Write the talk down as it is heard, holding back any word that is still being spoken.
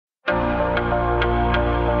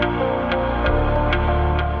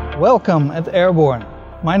Welcome at Airborne.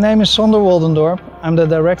 My name is Sandor Woldendorp. I'm the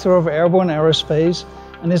director of Airborne Aerospace,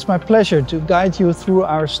 and it's my pleasure to guide you through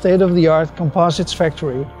our state-of-the-art composites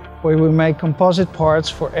factory, where we make composite parts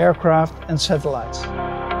for aircraft and satellites.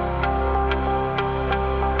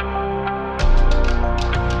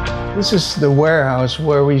 This is the warehouse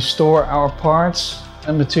where we store our parts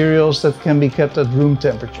and materials that can be kept at room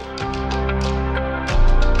temperature.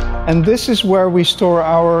 And this is where we store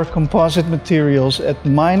our composite materials at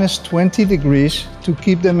 -20 degrees to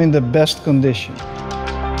keep them in the best condition.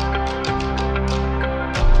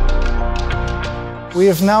 We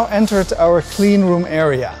have now entered our clean room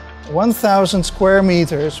area, 1,000 square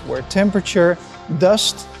meters where temperature,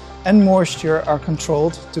 dust and moisture are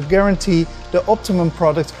controlled to guarantee the optimum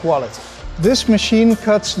product quality. This machine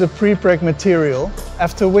cuts the pre-preg material,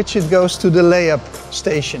 after which it goes to the layup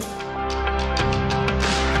station.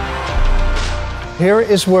 Here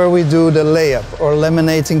is where we do the layup or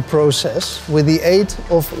laminating process with the aid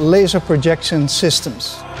of laser projection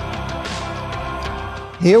systems.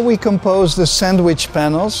 Here we compose the sandwich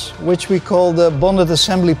panels, which we call the bonded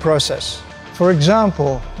assembly process. For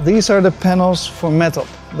example, these are the panels for metal.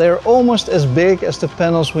 They're almost as big as the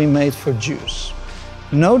panels we made for JUICE.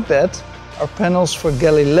 Note that our panels for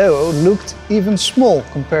Galileo looked even small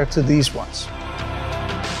compared to these ones.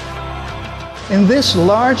 In this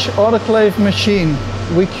large autoclave machine,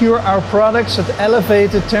 we cure our products at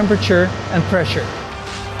elevated temperature and pressure.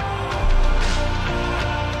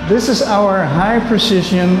 This is our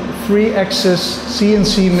high-precision 3-axis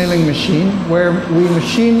CNC milling machine, where we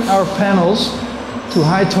machine our panels to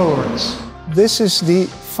high tolerance. This is the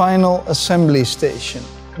final assembly station,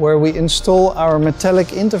 where we install our metallic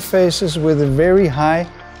interfaces with a very high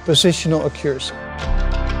positional accuracy.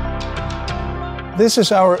 This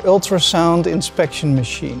is our ultrasound inspection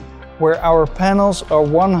machine, where our panels are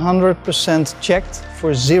 100% checked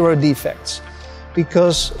for 0 defects,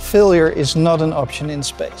 because failure is not an option in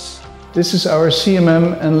space. This is our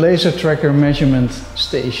CMM and laser tracker measurement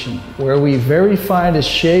station, where we verify the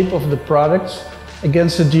shape of the products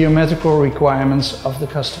against the geometrical requirements of the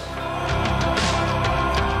customer.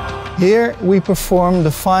 Here we perform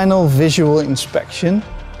the final visual inspection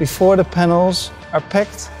before the panels are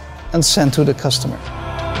packed and sent to the customer.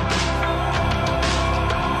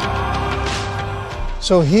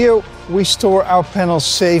 So here we store our panels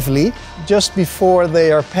safely just before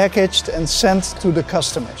they are packaged and sent to the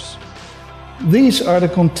customers. These are the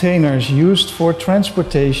containers used for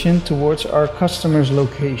transportation towards our customer's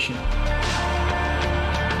location.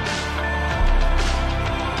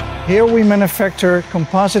 Here we manufacture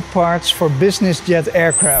composite parts for business jet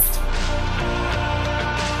aircraft.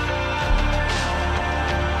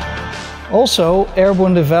 Also,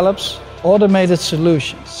 Airborne develops automated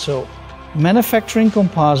solutions, so manufacturing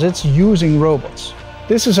composites using robots.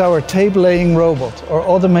 This is our tape laying robot or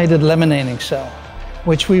automated laminating cell,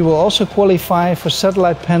 which we will also qualify for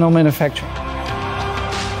satellite panel manufacturing.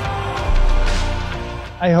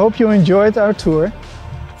 I hope you enjoyed our tour.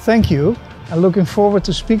 Thank you, and looking forward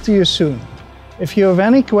to speak to you soon. If you have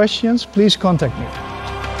any questions, please contact me.